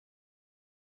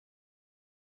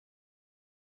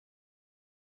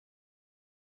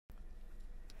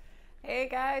Hey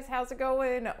guys, how's it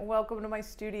going? Welcome to my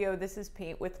studio. This is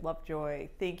Paint with Lovejoy.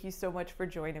 Thank you so much for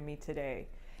joining me today.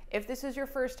 If this is your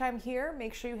first time here,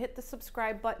 make sure you hit the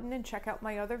subscribe button and check out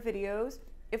my other videos.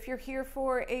 If you're here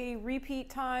for a repeat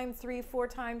time, 3-4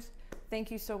 times, thank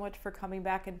you so much for coming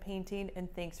back and painting,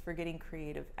 and thanks for getting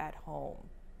creative at home.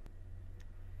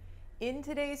 In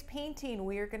today's painting,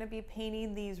 we are going to be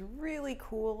painting these really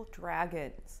cool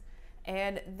dragons.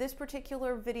 And this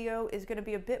particular video is going to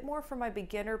be a bit more for my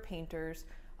beginner painters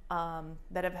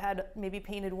that have had maybe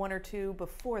painted one or two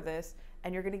before this,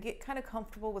 and you're going to get kind of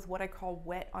comfortable with what I call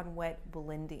wet on wet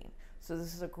blending. So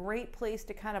this is a great place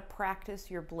to kind of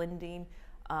practice your blending,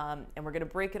 and we're going to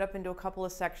break it up into a couple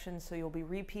of sections so you'll be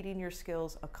repeating your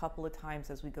skills a couple of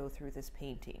times as we go through this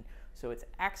painting. So it's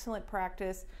excellent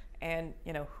practice, and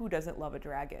you know, who doesn't love a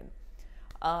dragon?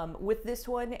 With this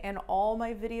one and all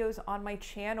my videos on my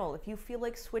channel, if you feel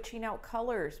like switching out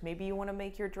colors, maybe you want to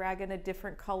make your dragon a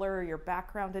different color or your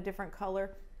background a different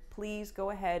color, please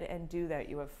go ahead and do that.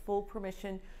 You have full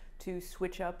permission to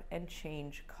switch up and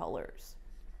change colors.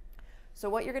 So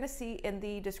what you're going to see in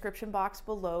the description box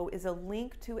below is a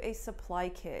link to a supply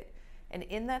kit. And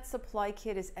in that supply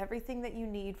kit is everything that you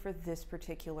need for this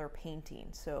particular painting.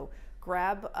 So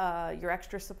grab your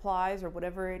extra supplies or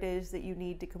whatever it is that you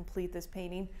need to complete this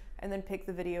painting, and then pick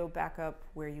the video back up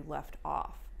where you left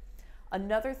off.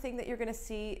 Another thing that you're going to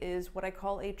see is what I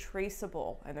call a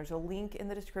traceable, and there's a link in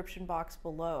the description box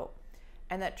below.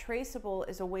 And that traceable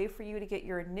is a way for you to get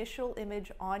your initial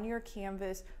image on your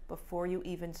canvas before you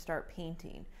even start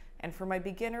painting. And for my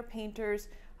beginner painters,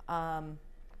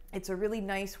 it's a really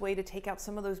nice way to take out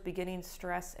some of those beginning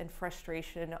stress and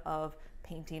frustration of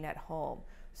painting at home.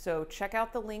 So check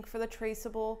out the link for the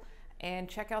traceable, and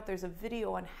check out, there's a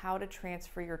video on how to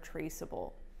transfer your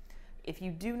traceable. If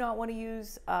you do not want to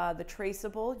use the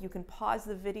traceable, you can pause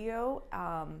the video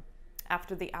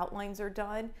after the outlines are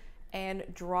done and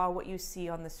draw what you see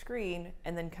on the screen,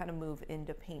 and then kind of move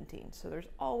into painting. So there's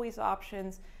always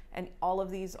options, and all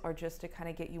of these are just to kind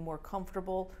of get you more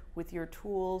comfortable with your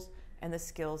tools and the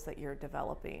skills that you're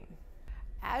developing.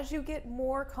 As you get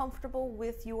more comfortable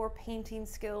with your painting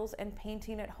skills and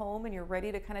painting at home, and you're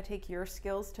ready to kind of take your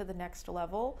skills to the next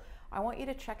level, I want you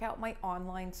to check out my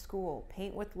online school,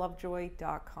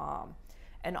 paintwithlovejoy.com.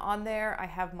 And on there, I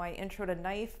have my intro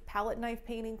to palette knife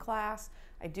painting class.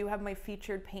 I do have my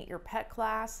featured paint your pet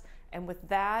class. And with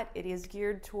that, it is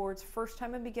geared towards first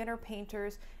time and beginner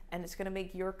painters, and it's gonna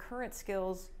make your current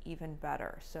skills even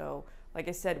better. So like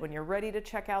I said, when you're ready to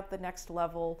check out the next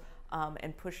level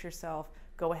and push yourself,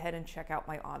 go ahead and check out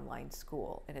my online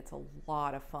school. And it's a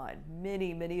lot of fun.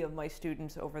 Many of my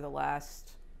students over the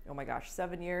last, oh my gosh,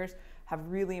 7 years have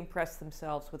really impressed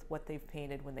themselves with what they've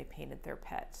painted when they painted their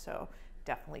pets. So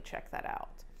definitely check that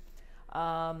out.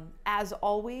 As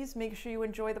always, make sure you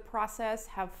enjoy the process,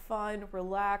 have fun,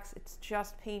 relax. It's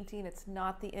just painting. It's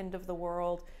not the end of the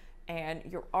world. And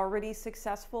you're already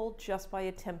successful just by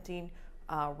attempting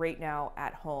right now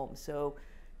at home. So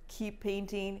keep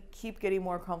painting, keep getting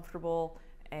more comfortable,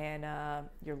 and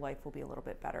your life will be a little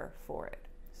bit better for it.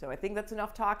 So I think that's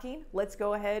enough talking. Let's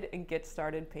go ahead and get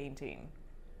started painting.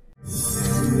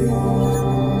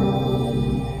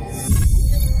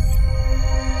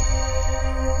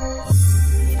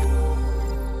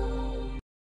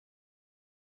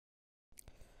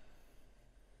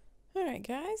 All right,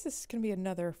 guys, this is going to be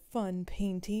another fun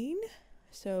painting.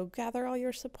 So gather all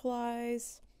your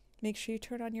supplies, make sure you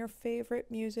turn on your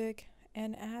favorite music,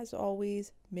 and as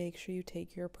always, make sure you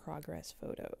take your progress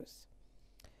photos.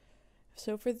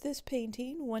 So for this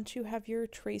painting, once you have your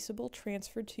traceable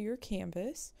transferred to your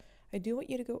canvas, I do want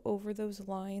you to go over those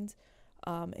lines,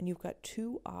 and you've got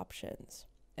two options.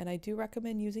 And I do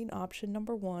recommend using option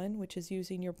number 1, which is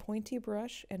using your pointy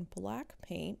brush and black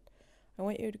paint. I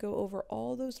want you to go over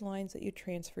all those lines that you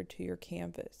transferred to your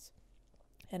canvas.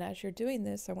 And as you're doing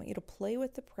this, I want you to play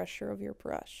with the pressure of your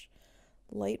brush.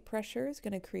 Light pressure is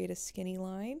going to create a skinny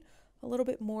line. A little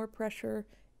bit more pressure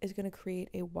is going to create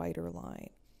a wider line.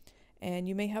 And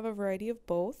you may have a variety of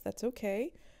both. That's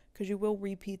okay, because you will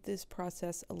repeat this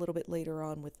process a little bit later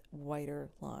on with wider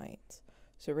lines.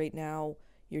 So right now,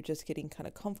 you're just getting kind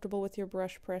of comfortable with your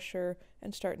brush pressure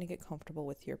and starting to get comfortable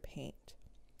with your paint.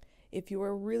 If you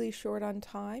are really short on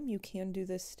time, you can do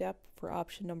this step for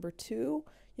option number 2.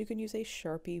 You can use a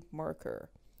Sharpie marker.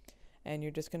 And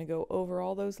you're just going to go over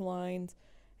all those lines.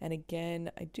 And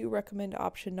again, I do recommend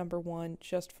option number 1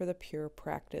 just for the pure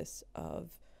practice of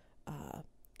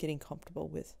getting comfortable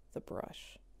with the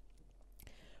brush.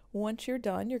 Once you're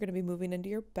done, you're going to be moving into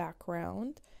your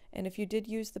background. And if you did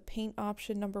use the paint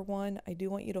option number 1, I do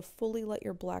want you to fully let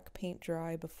your black paint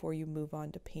dry before you move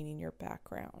on to painting your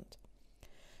background.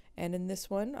 And in this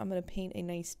one, I'm going to paint a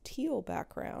nice teal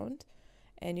background.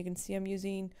 And you can see I'm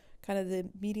using kind of the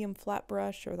medium flat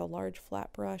brush or the large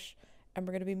flat brush. And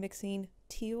we're going to be mixing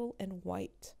teal and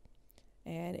white.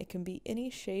 And it can be any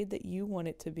shade that you want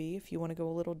it to be, if you want to go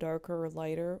a little darker or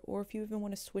lighter, or if you even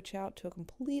want to switch out to a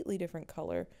completely different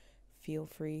color, feel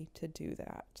free to do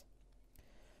that.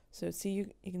 So see,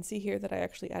 you can see here that I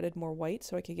actually added more white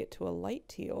so I could get to a light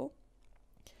teal.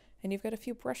 And you've got a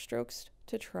few brush strokes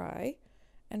to try.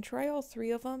 And try all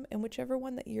three of them, and whichever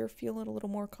one that you're feeling a little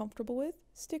more comfortable with,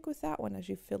 stick with that one as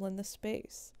you fill in the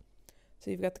space.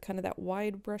 So you've got the kind of that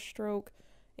wide brush stroke,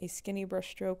 a skinny brush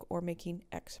stroke, or making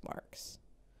X marks.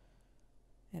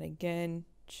 And again,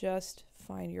 just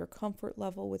find your comfort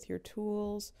level with your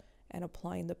tools and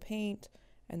applying the paint.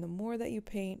 And the more that you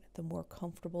paint, the more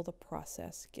comfortable the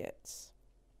process gets.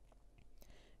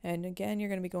 And again, you're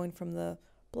going to be going from the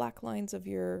black lines of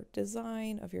your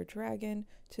design, of your dragon,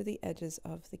 to the edges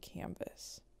of the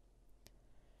canvas.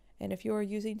 And if you are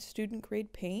using student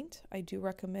grade paint, I do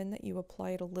recommend that you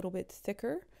apply it a little bit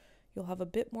thicker. You'll have a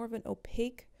bit more of an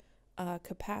opaque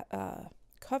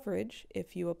coverage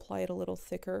if you apply it a little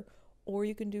thicker, or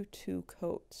you can do 2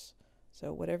 coats.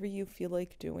 So whatever you feel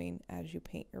like doing as you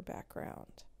paint your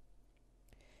background.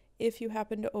 If you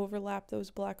happen to overlap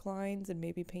those black lines and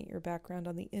maybe paint your background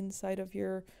on the inside of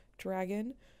your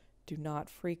dragon, do not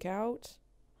freak out.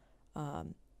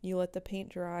 You let the paint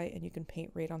dry and you can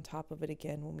paint right on top of it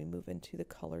again when we move into the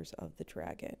colors of the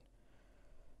dragon.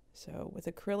 So with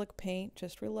acrylic paint,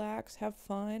 just relax, have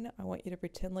fun. I want you to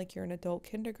pretend like you're an adult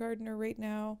kindergartner right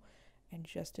now and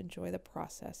just enjoy the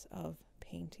process of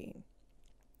painting.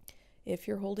 If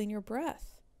you're holding your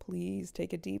breath, please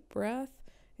take a deep breath.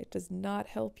 It does not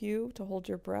help you to hold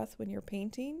your breath when you're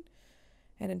painting.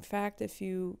 And in fact, if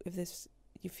you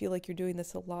feel like you're doing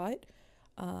this a lot,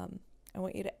 I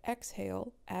want you to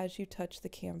exhale as you touch the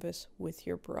canvas with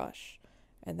your brush.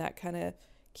 And that kind of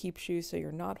keeps you so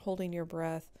you're not holding your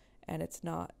breath, and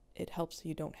it helps so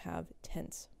you don't have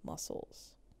tense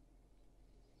muscles.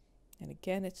 And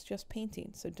again, it's just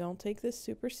painting, so don't take this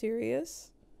super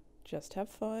serious. Just have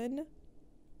fun.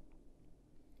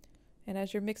 And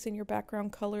as you're mixing your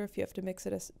background color, if you have to mix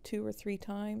it 2 or 3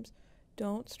 times,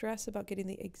 don't stress about getting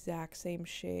the exact same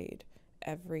shade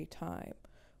every time.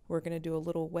 We're going to do a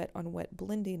little wet on wet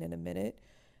blending in a minute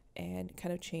and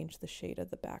kind of change the shade of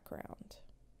the background.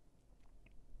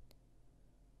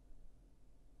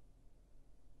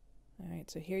 All right,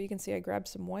 so here you can see I grabbed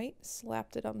some white,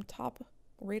 slapped it on top,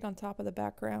 right on top of the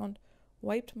background,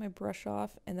 wiped my brush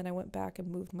off, and then I went back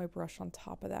and moved my brush on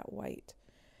top of that white.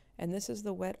 And this is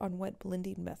the wet on wet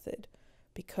blending method.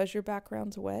 Because your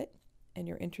background's wet and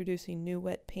you're introducing new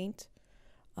wet paint,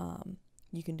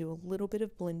 you can do a little bit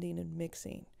of blending and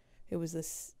mixing. It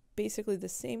was basically the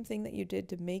same thing that you did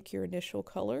to make your initial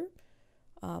color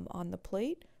on the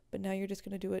plate, but now you're just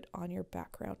going to do it on your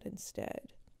background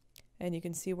instead. And you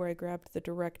can see where I grabbed the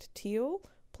direct teal,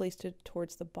 placed it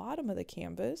towards the bottom of the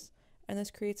canvas, and this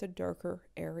creates a darker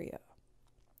area.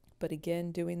 But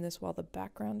again, doing this while the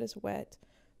background is wet,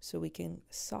 so we can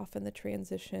soften the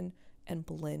transition and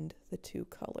blend the 2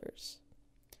 colors.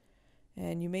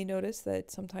 And you may notice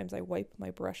that sometimes I wipe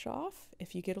my brush off.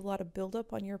 If you get a lot of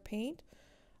buildup on your paint,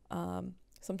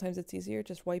 sometimes it's easier,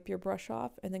 just wipe your brush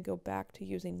off and then go back to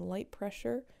using light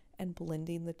pressure and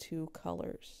blending the 2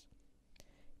 colors.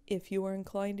 If you are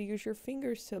inclined to use your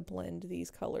fingers to blend these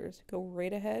colors, go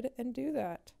right ahead and do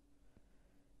that.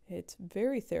 It's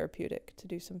very therapeutic to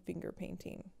do some finger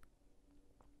painting.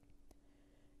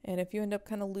 And if you end up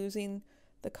kind of losing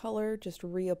the color, just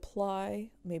reapply,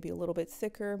 maybe a little bit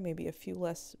thicker, maybe a few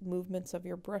less movements of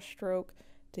your brush stroke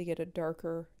to get a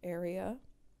darker area.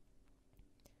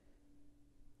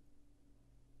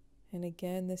 And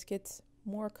again, this gets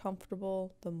more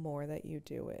comfortable the more that you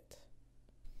do it.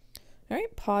 All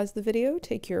right, pause the video,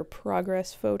 take your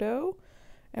progress photo,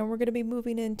 and we're going to be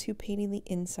moving into painting the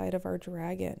inside of our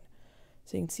dragon.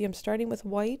 So you can see I'm starting with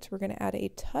white. We're going to add a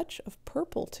touch of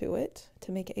purple to it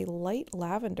to make a light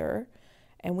lavender,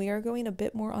 and we are going a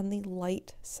bit more on the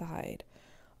light side.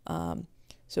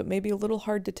 So it may be a little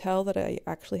hard to tell that I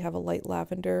actually have a light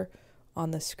lavender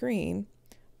on the screen,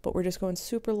 but we're just going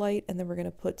super light, and then we're going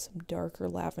to put some darker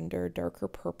lavender, darker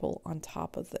purple on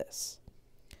top of this.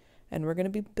 And we're going to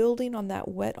be building on that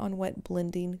wet on wet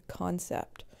blending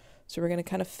concept. So we're going to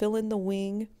kind of fill in the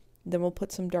wing, then we'll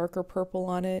put some darker purple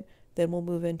on it, then we'll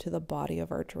move into the body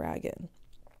of our dragon.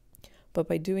 But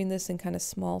by doing this in kind of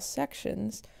small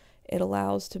sections, it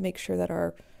allows to make sure that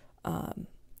our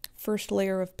first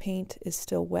layer of paint is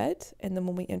still wet, and then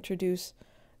when we introduce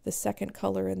the second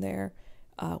color in there,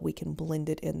 we can blend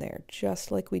it in there,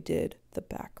 just like we did the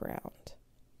background.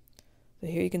 So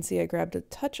here you can see I grabbed a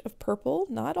touch of purple,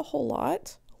 not a whole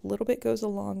lot, a little bit goes a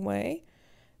long way,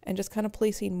 and just kind of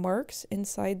placing marks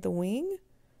inside the wing.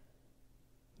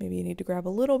 Maybe you need to grab a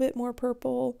little bit more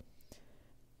purple,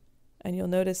 and you'll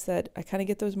notice that I kind of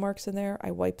get those marks in there,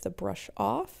 I wipe the brush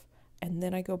off, and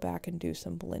then I go back and do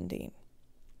some blending.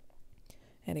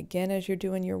 And again, as you're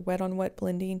doing your wet on wet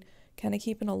blending, kind of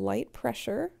keeping a light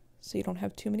pressure so you don't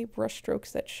have too many brush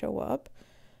strokes that show up,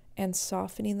 and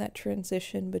softening that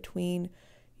transition between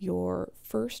your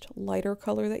first lighter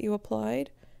color that you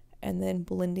applied and then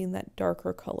blending that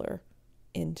darker color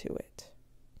into it.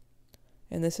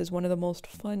 And this is one of the most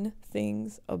fun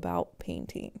things about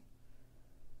painting.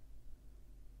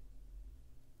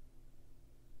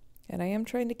 And I am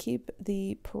trying to keep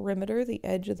the perimeter, the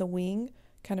edge of the wing,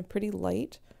 kind of pretty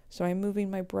light. So I'm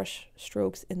moving my brush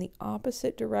strokes in the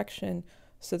opposite direction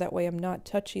so that way I'm not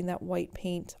touching that white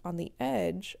paint on the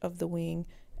edge of the wing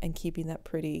and keeping that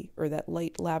pretty, or that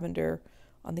light lavender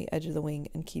on the edge of the wing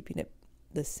and keeping it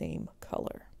the same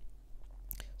color.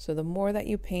 So the more that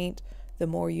you paint, the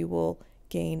more you will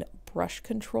gain brush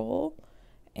control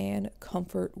and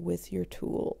comfort with your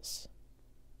tools.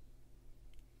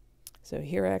 So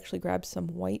here I actually grabbed some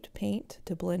white paint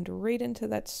to blend right into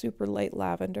that super light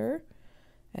lavender.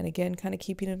 And again, kind of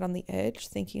keeping it on the edge,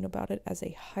 thinking about it as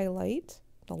a highlight,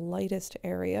 the lightest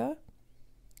area.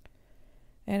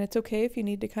 And it's okay if you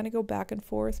need to kind of go back and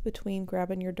forth between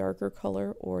grabbing your darker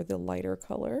color or the lighter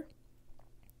color.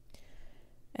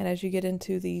 And as you get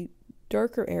into the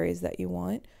darker areas that you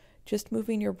want, just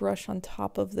moving your brush on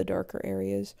top of the darker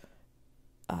areas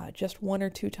just 1 or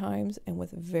 2 times, and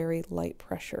with very light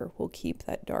pressure will keep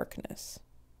that darkness.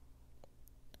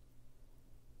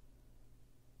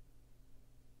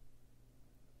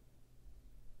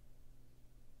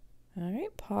 All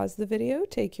right, pause the video,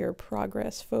 take your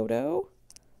progress photo.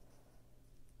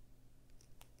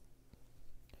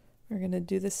 We're going to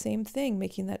do the same thing,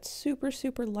 making that super,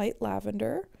 super light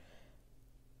lavender.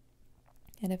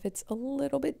 And if it's a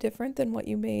little bit different than what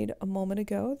you made a moment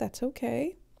ago, that's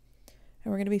okay.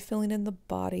 And we're going to be filling in the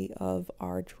body of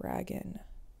our dragon.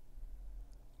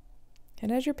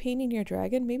 And as you're painting your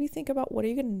dragon, maybe think about, what are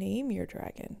you going to name your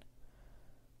dragon?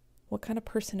 What kind of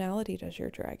personality does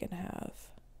your dragon have?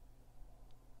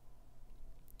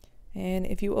 And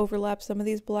if you overlap some of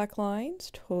these black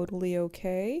lines, totally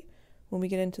okay. When we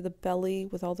get into the belly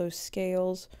with all those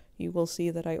scales, you will see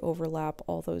that I overlap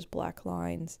all those black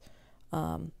lines.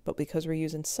 But because we're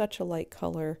using such a light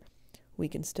color, we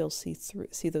can still see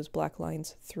those black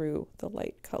lines through the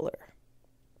light color.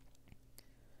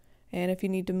 And if you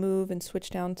need to move and switch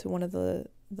down to one of the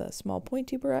small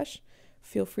pointy brush,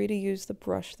 feel free to use the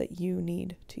brush that you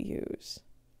need to use.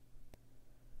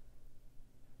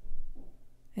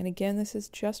 And again, this is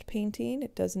just painting.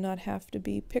 It does not have to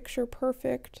be picture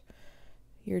perfect.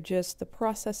 The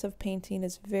process of painting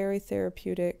is very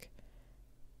therapeutic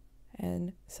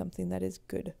and something that is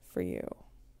good for you.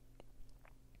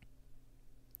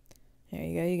 There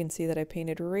you go. You can see that I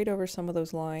painted right over some of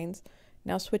those lines.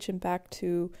 Now switching back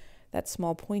to that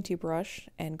small pointy brush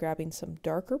and grabbing some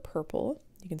darker purple.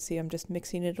 You can see I'm just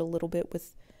mixing it a little bit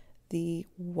with the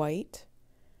white.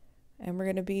 And we're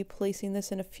going to be placing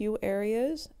this in a few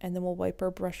areas, and then we'll wipe our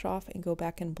brush off and go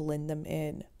back and blend them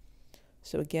in.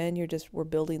 So again, we're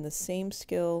building the same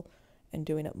skill and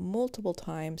doing it multiple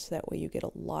times, so that way you get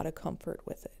a lot of comfort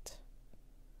with it.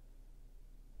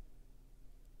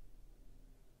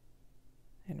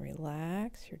 And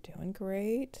relax, you're doing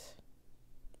great.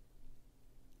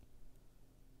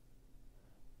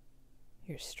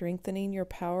 You're strengthening your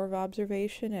power of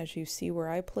observation as you see where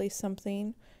I place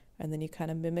something, and then you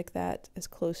kind of mimic that as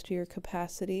close to your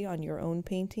capacity on your own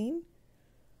painting.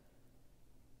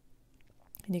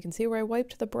 And you can see where I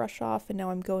wiped the brush off, and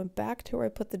now I'm going back to where I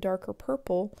put the darker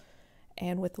purple,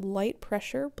 and with light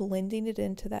pressure blending it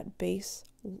into that base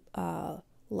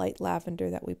light lavender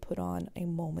that we put on a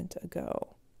moment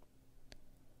ago.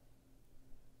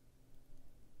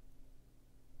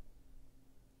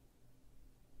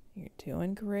 You're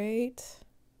doing great.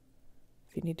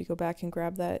 If you need to go back and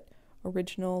grab that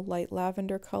original light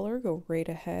lavender color, go right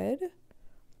ahead.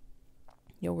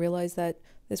 You'll realize that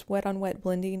this wet on wet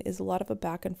blending is a lot of a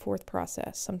back and forth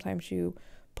process. Sometimes you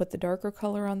put the darker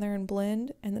color on there and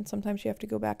blend, and then sometimes you have to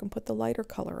go back and put the lighter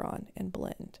color on and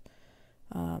blend.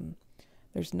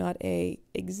 There's not a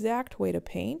exact way to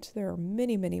paint. There are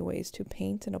many, many ways to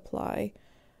paint and apply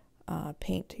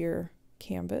paint to your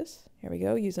canvas. Here we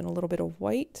go, using a little bit of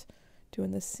white,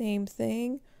 doing the same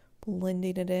thing,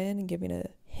 blending it in and giving a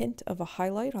hint of a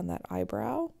highlight on that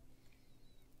eyebrow.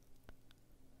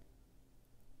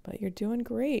 But you're doing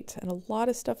great, and a lot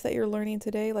of stuff that you're learning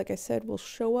today, like I said, will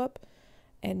show up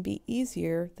and be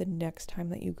easier the next time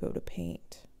that you go to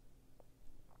paint.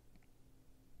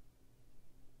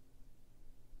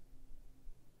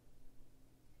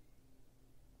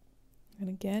 And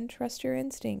again, trust your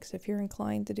instincts. If you're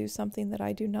inclined to do something that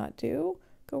I do not do,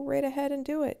 go right ahead and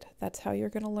do it. That's how you're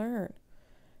going to learn.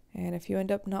 And if you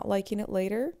end up not liking it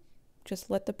later, just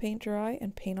let the paint dry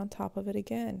and paint on top of it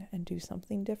again and do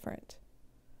something different.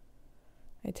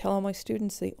 I tell all my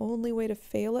students the only way to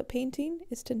fail at painting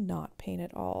is to not paint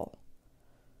at all.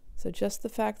 So just the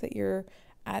fact that you're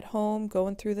at home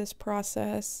going through this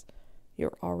process,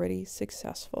 you're already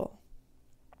successful.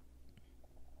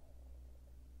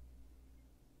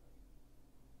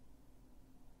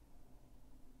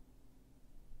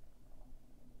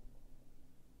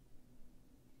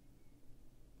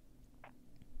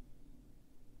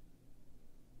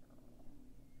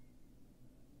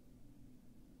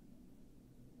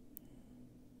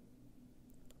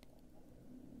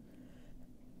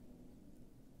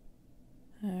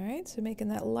 Alright, so making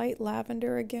that light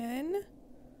lavender again.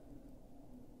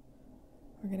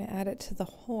 We're going to add it to the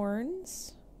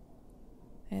horns.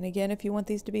 And again, if you want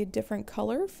these to be a different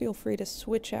color, feel free to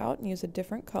switch out and use a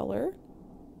different color.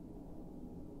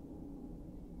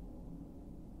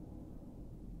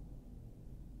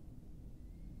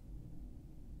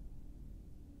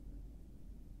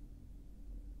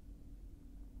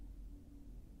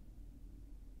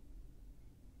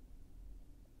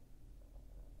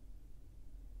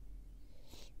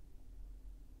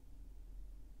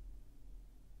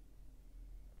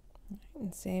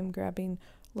 And same, grabbing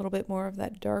a little bit more of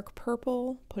that dark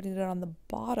purple, putting it on the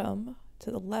bottom,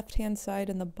 to the left-hand side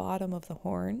and the bottom of the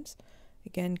horns.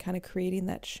 Again, kind of creating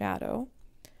that shadow.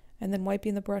 And then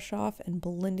wiping the brush off and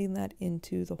blending that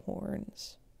into the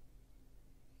horns.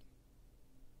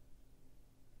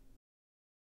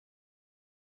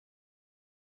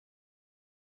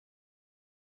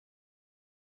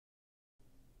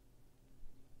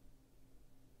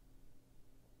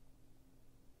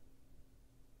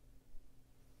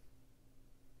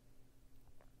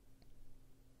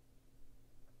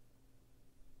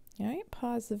 All right,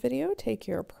 pause the video, take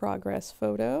your progress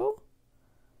photo.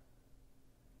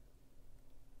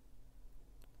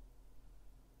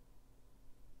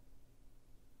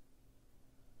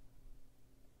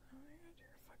 Oh my God, you're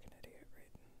a fucking idiot,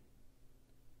 right?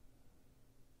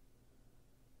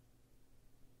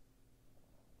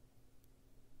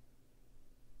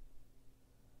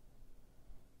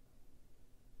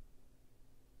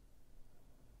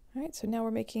 All right, so now we're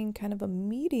making kind of a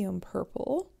medium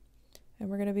purple. And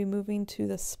we're going to be moving to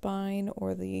the spine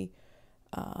or the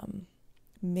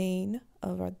mane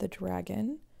of the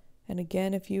dragon. And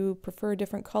again, if you prefer a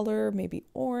different color, maybe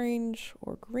orange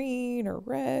or green or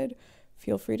red,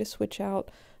 feel free to switch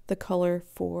out the color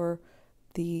for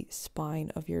the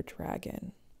spine of your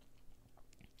dragon.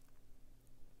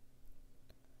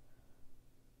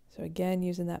 So again,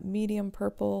 using that medium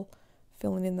purple,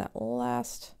 filling in that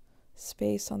last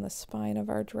space on the spine of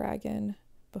our dragon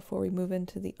before we move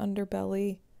into the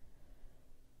underbelly.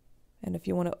 And if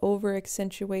you want to over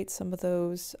accentuate some of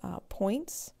those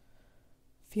points,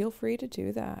 feel free to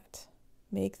do that.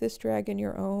 Make this dragon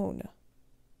your own.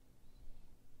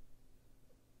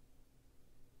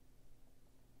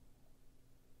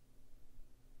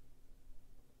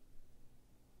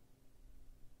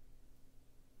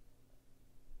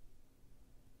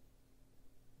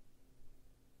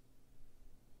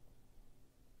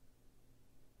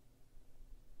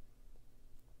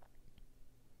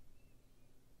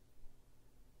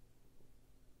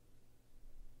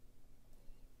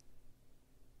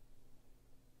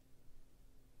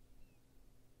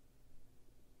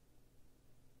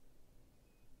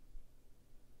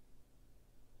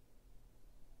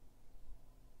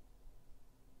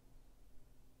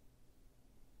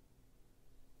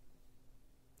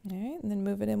 All right, and then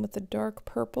move it in with the dark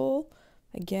purple.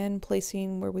 Again,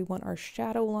 placing where we want our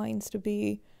shadow lines to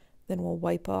be. Then we'll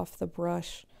wipe off the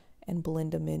brush and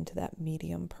blend them into that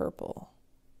medium purple.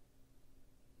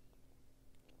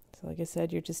 So like I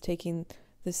said, you're just taking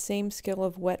the same skill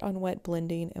of wet on wet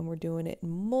blending, and we're doing it in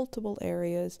multiple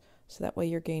areas, so that way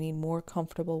you're gaining more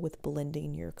comfortable with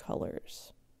blending your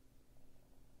colors.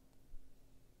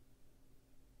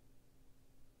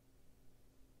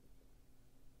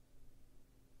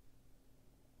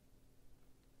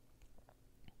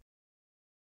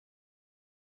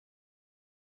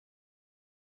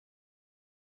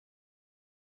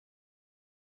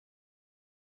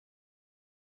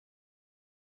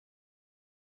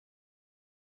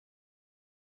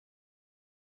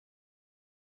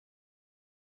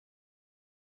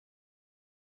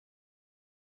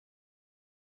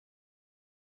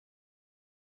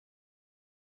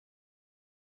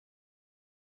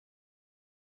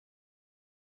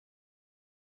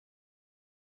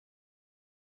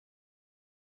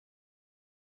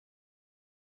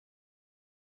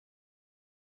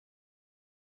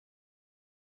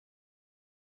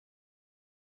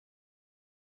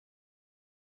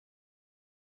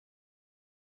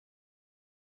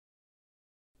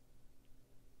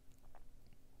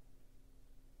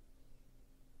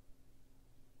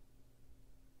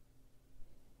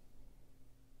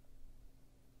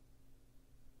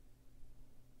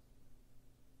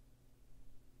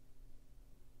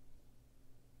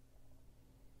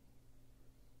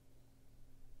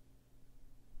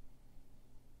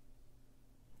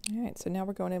 All right, so now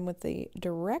we're going in with the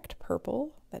direct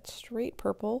purple, that straight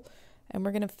purple, and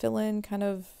we're going to fill in kind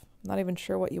of, not even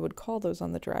sure what you would call those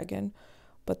on the dragon,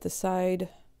 but the side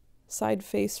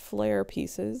face flare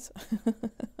pieces.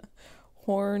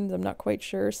 Horns, I'm not quite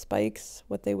sure, spikes,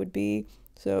 what they would be.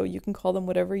 So you can call them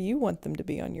whatever you want them to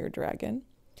be on your dragon.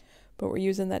 But we're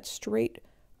using that straight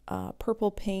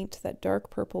purple paint, that dark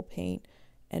purple paint,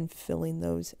 and filling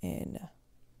those in.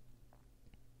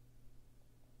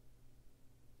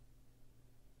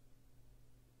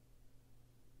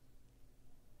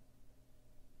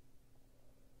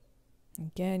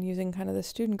 Again, using kind of the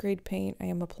student grade paint, I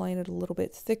am applying it a little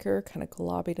bit thicker, kind of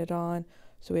globbing it on,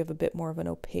 so we have a bit more of an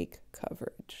opaque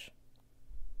coverage.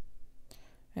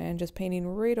 And just painting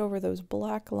right over those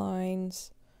black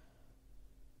lines.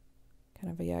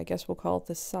 Kind of, yeah, I guess we'll call it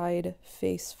the side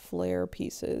face flare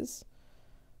pieces.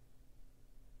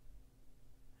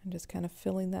 And just kind of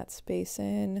filling that space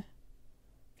in.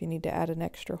 If you need to add an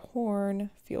extra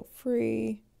horn, feel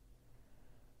free.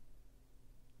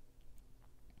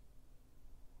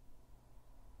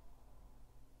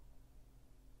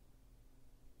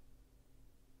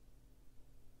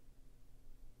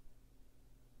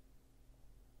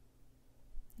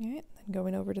 All right, then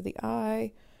going over to the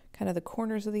eye, kind of the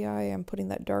corners of the eye, I'm putting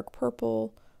that dark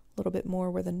purple, a little bit more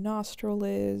where the nostril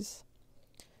is.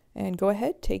 And go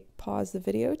ahead, pause the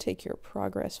video, take your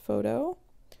progress photo.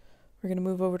 We're going to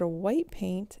move over to white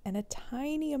paint and a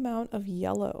tiny amount of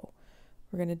yellow.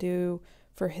 We're going to do,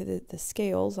 for the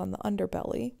scales on the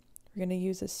underbelly, we're going to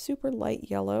use a super light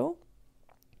yellow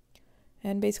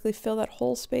and basically fill that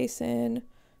whole space in.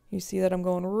 You see that I'm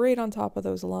going right on top of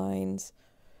those lines.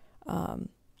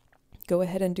 Go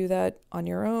ahead and do that on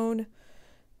your own.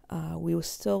 We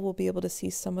will be able to see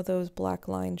some of those black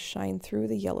lines shine through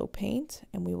the yellow paint,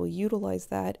 and we will utilize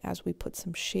that as we put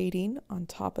some shading on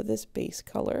top of this base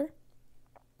color.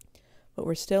 But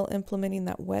we're still implementing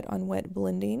that wet on wet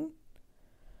blending,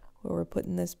 where we're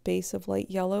putting this base of light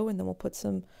yellow, and then we'll put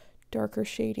some darker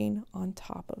shading on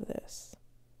top of this.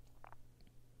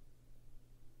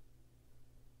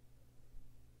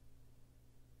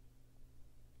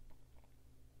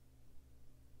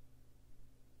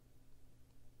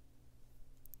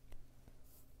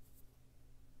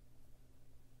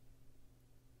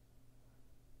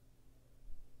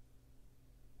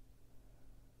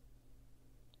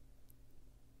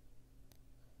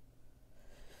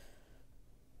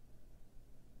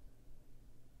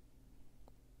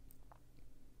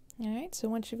 All right, so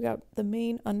once you've got the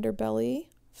main underbelly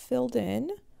filled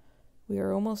in, we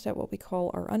are almost at what we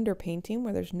call our underpainting,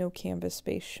 where there's no canvas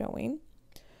space showing.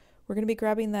 We're going to be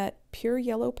grabbing that pure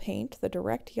yellow paint, the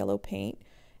direct yellow paint,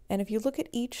 and if you look at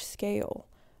each scale,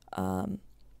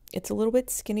 it's a little bit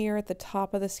skinnier at the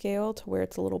top of the scale to where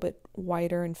it's a little bit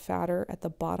wider and fatter at the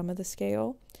bottom of the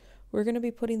scale. We're going to be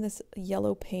putting this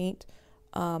yellow paint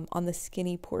on the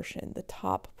skinny portion, the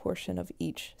top portion of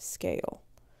each scale.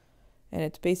 And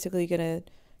it's basically going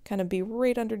to kind of be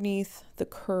right underneath the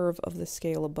curve of the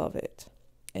scale above it.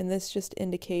 And this just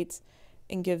indicates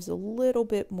and gives a little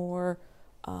bit more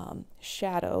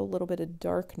shadow, a little bit of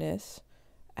darkness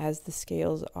as the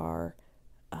scales are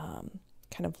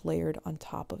kind of layered on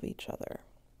top of each other.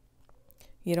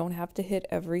 You don't have to hit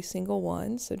every single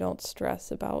one, so don't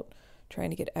stress about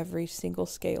trying to get every single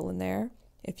scale in there.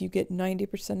 If you get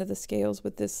 90% of the scales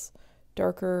with this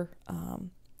darker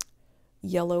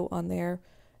yellow on there,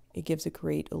 it gives a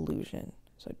great illusion.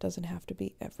 So it doesn't have to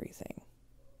be everything.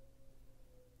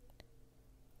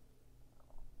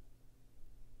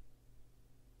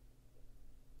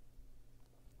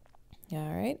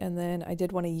 All right, and then I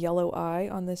did want a yellow eye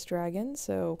on this dragon,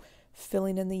 so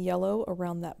filling in the yellow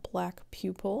around that black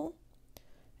pupil.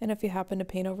 And if you happen to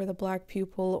paint over the black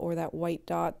pupil or that white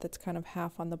dot that's kind of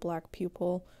half on the black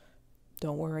pupil,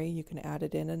 don't worry, you can add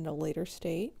it in a later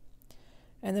state.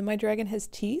 And then my dragon has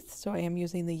teeth, so I am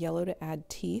using the yellow to add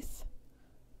teeth.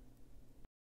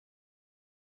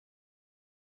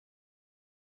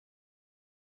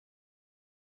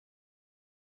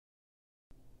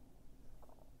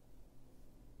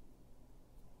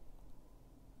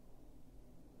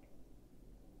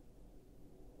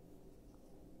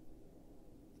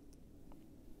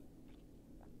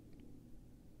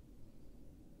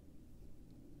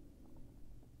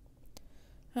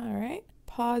 All right,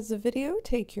 pause the video,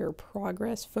 take your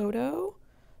progress photo.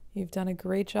 You've done a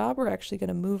great job. We're actually going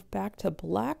to move back to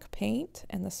black paint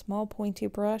and the small pointy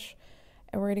brush,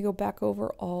 and we're going to go back over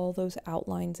all those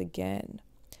outlines again.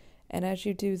 And as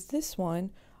you do this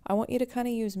one, I want you to kind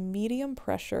of use medium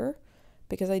pressure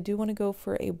because I do want to go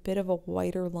for a bit of a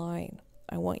whiter line.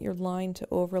 I want your line to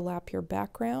overlap your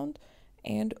background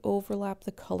and overlap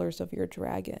the colors of your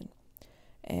dragon.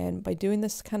 And by doing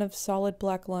this kind of solid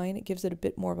black line, it gives it a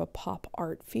bit more of a pop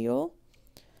art feel.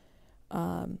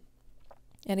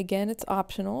 And again, it's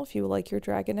optional. If you like your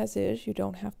dragon as is, you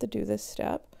don't have to do this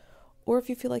step. Or if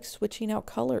you feel like switching out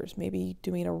colors, maybe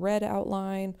doing a red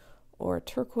outline or a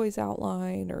turquoise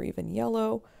outline or even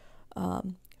yellow,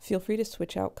 feel free to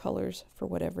switch out colors for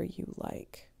whatever you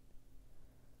like.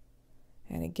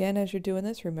 And again, as you're doing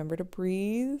this, remember to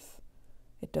breathe.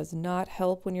 It does not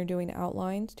help when you're doing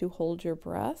outlines to hold your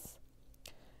breath.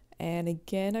 And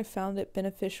again, I found it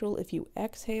beneficial if you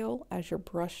exhale as your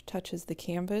brush touches the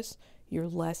canvas. You're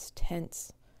less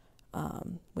tense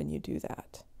when you do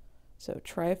that. So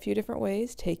try a few different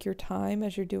ways. Take your time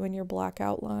as you're doing your black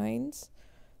outlines.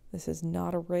 This is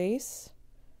not a race.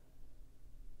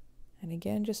 And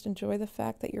again, just enjoy the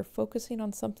fact that you're focusing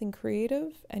on something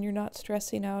creative and you're not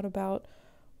stressing out about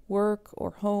work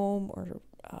or home or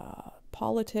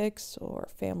politics or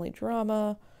family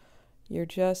drama. You're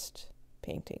just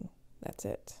painting. That's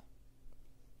it.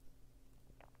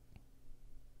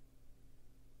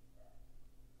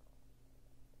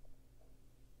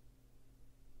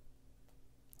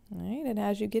 All right, and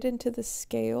as you get into the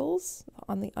scales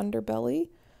on the underbelly,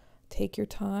 take your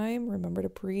time. Remember to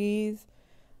breathe.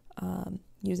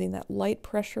 Using that light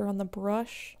pressure on the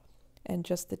brush and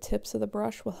just the tips of the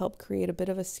brush will help create a bit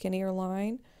of a skinnier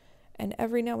line. And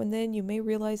every now and then you may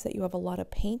realize that you have a lot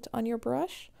of paint on your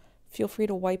brush. Feel free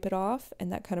to wipe it off,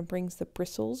 and that kind of brings the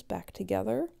bristles back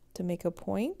together to make a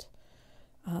point.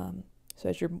 So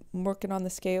as you're working on the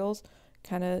scales,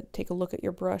 kind of take a look at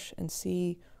your brush and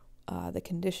see the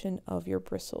condition of your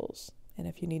bristles. And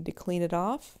if you need to clean it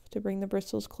off to bring the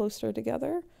bristles closer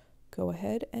together, go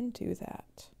ahead and do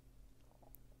that.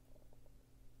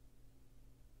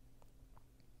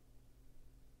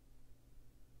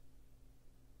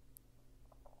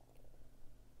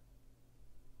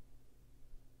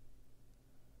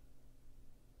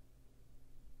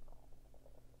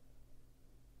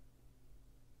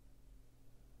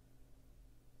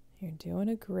 You're doing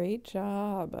a great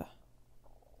job.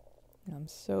 I'm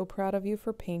so proud of you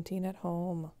for painting at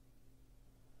home.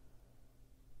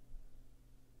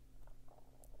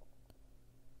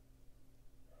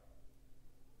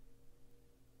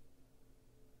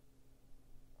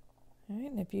 All right,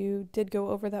 and if you did go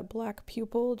over that black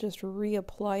pupil, just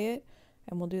reapply it,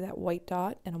 and we'll do that white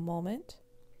dot in a moment.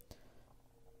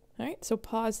 All right, so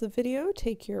pause the video,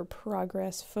 take your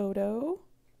progress photo.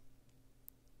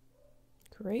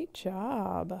 Great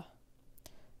job.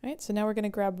 All right, so now we're going to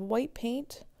grab white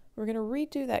paint. We're going to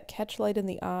redo that catch light in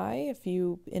the eye if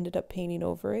you ended up painting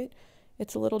over it.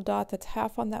 It's a little dot that's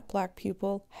half on that black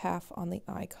pupil, half on the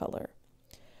eye color.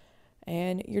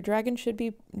 And your dragon should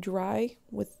be dry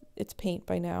with its paint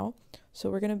by now.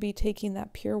 So we're going to be taking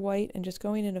that pure white and just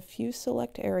going in a few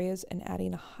select areas and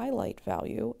adding a highlight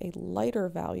value, a lighter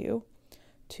value,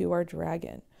 to our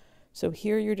dragon. So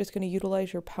here you're just going to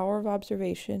utilize your power of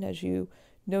observation. As you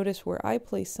notice where I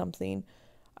place something,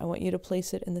 I want you to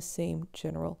place it in the same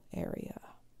general area.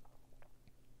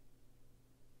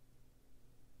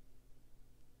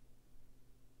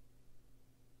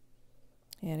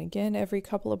 And again, every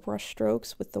couple of brush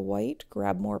strokes with the white,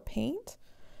 grab more paint,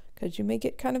 because you may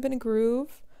get kind of in a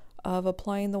groove of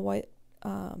applying the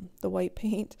white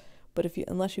paint. But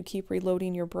unless you keep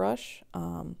reloading your brush,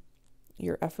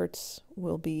 your efforts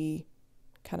will be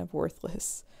kind of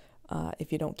worthless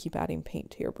if you don't keep adding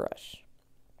paint to your brush.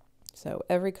 So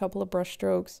every couple of brush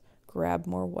strokes, grab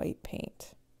more white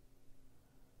paint.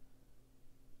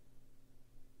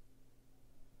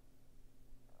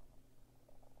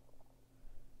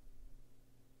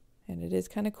 And it is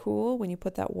kind of cool when you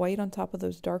put that white on top of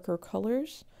those darker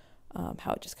colors,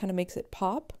 how it just kind of makes it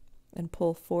pop and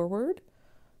pull forward.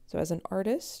 So as an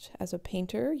artist, as a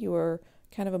painter, you are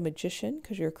kind of a magician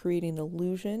because you're creating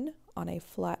illusion on a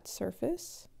flat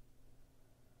surface.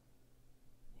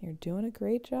 You're doing a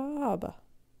great job.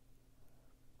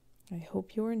 I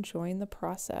hope you're enjoying the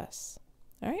process.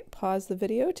 All right, pause the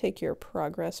video, take your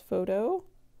progress photo.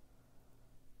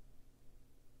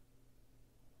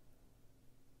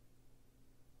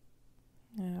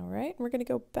 All right, we're going to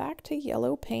go back to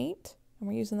yellow paint, and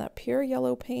we're using that pure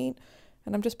yellow paint,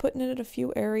 and I'm just putting it in a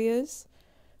few areas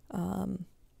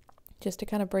just to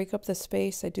kind of break up the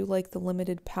space. I do like the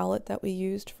limited palette that we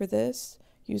used for this,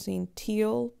 using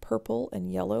teal, purple,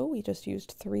 and yellow. We just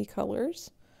used 3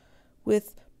 colors,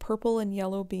 with purple and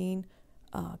yellow being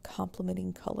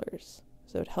complementing colors.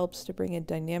 So it helps to bring a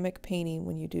dynamic painting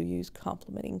when you do use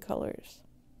complementing colors.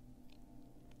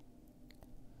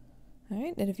 All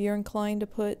right, and if you're inclined to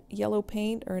put yellow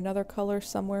paint or another color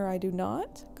somewhere I do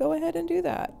not, go ahead and do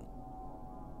that.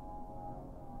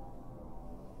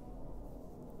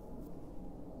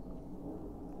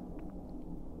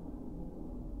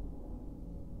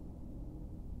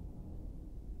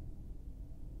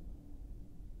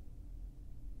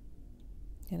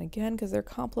 And again, because they're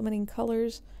complementing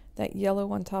colors, that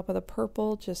yellow on top of the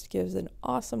purple just gives an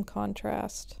awesome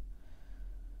contrast.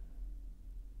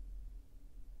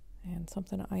 And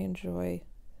something I enjoy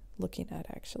looking at,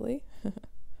 actually.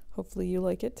 Hopefully you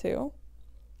like it too.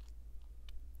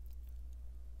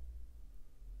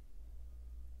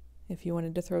 If you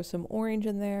wanted to throw some orange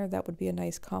in there, that would be a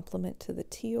nice complement to the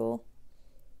teal.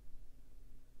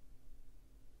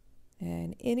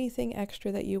 And anything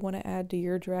extra that you want to add to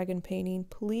your dragon painting,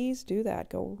 please do that.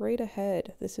 Go right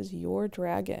ahead. This is your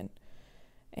dragon.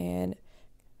 And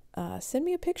send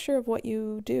me a picture of what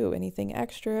you do, anything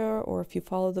extra, or if you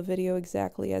follow the video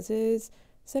exactly as is,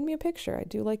 send me a picture. I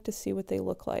do like to see what they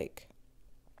look like.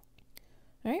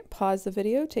 All right, pause the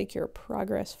video, take your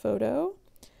progress photo.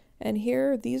 And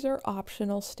here, these are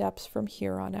optional steps from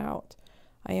here on out.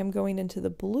 I am going into the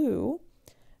blue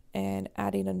and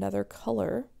adding another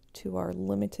color to our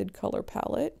limited color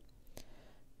palette.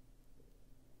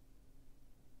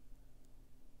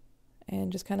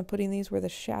 And just kind of putting these where the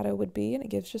shadow would be, and it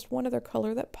gives just one other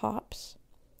color that pops.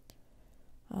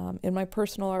 In my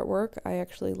personal artwork, I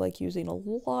actually like using a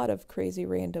lot of crazy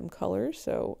random colors,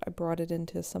 so I brought it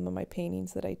into some of my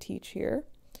paintings that I teach here.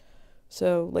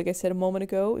 So like I said a moment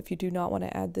ago, if you do not want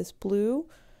to add this blue,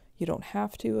 you don't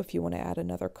have to. If you want to add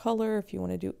another color, if you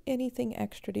want to do anything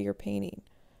extra to your painting,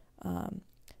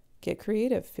 get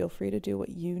creative. Feel free to do what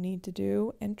you need to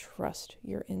do and trust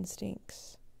your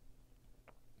instincts.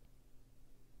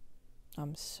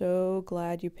 I'm so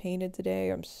glad you painted today.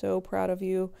 I'm so proud of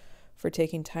you for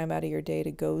taking time out of your day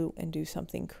to go and do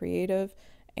something creative,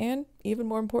 and even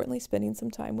more importantly, spending some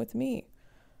time with me.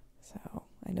 So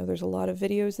I know there's a lot of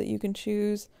videos that you can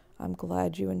choose. I'm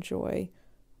glad you enjoy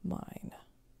mine.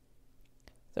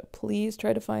 So please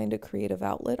try to find a creative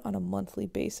outlet on a monthly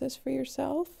basis for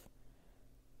yourself.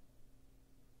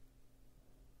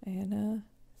 And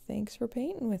thanks for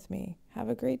painting with me. Have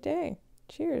a great day.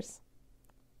 Cheers.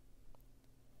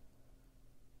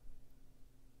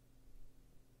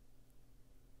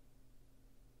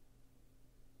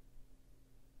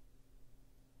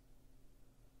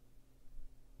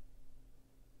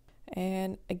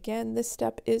 And again, this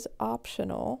step is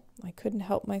optional. I couldn't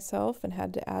help myself and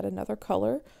had to add another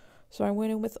color. So I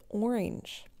went in with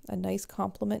orange, a nice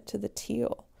complement to the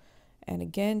teal. And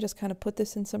again, just kind of put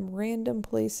this in some random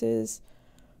places,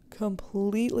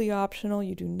 completely optional.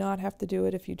 You do not have to do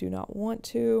it if you do not want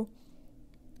to.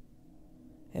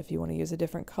 If you want to use a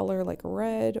different color like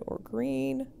red or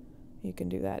green, you can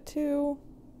do that too.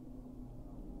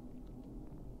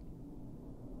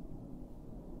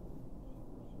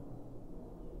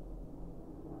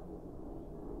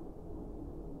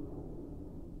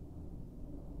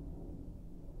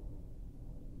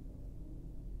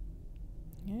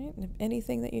 Right, and if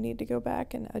anything that you need to go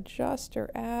back and adjust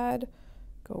or add,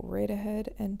 go right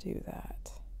ahead and do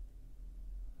that.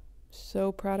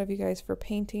 So proud of you guys for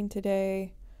painting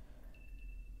today.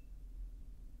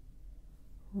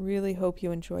 Really hope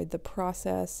you enjoyed the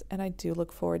process, and I do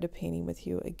look forward to painting with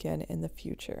you again in the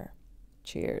future.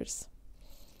 Cheers.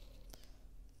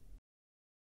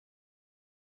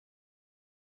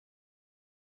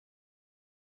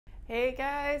 Hey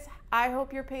guys, I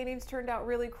hope your paintings turned out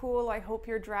really cool. I hope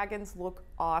your dragons look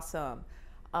awesome.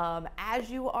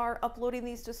 As you are uploading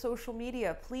these to social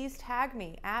media, please tag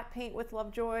me at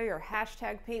paintwithlovejoy or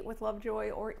hashtag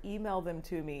paintwithlovejoy, or email them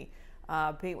to me,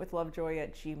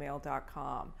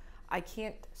 paintwithlovejoy@gmail.com. I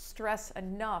can't stress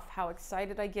enough how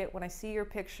excited I get when I see your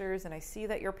pictures and I see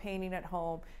that you're painting at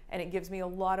home, and it gives me a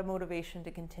lot of motivation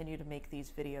to continue to make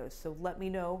these videos. So let me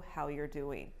know how you're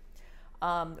doing.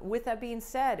 With that being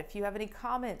said, if you have any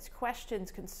comments,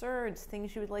 questions, concerns,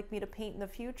 things you would like me to paint in the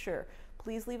future,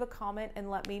 please leave a comment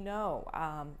and let me know.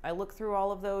 I look through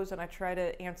all of those and I try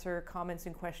to answer comments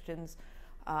and questions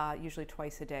usually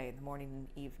twice a day, in the morning and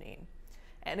evening.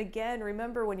 And again,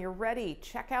 remember, when you're ready,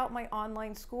 check out my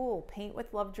online school,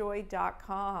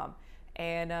 paintwithlovejoy.com.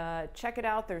 And check it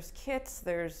out. There's kits,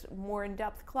 there's more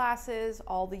in-depth classes,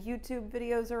 all the YouTube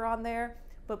videos are on there.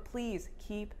 But please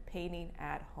keep painting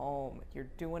at home. You're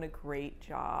doing a great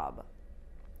job.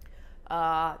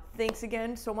 Thanks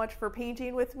again so much for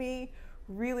painting with me.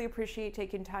 Really appreciate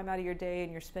taking time out of your day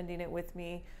and you're spending it with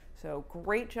me. So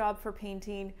great job for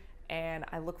painting, and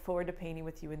I look forward to painting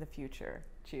with you in the future.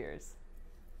 Cheers.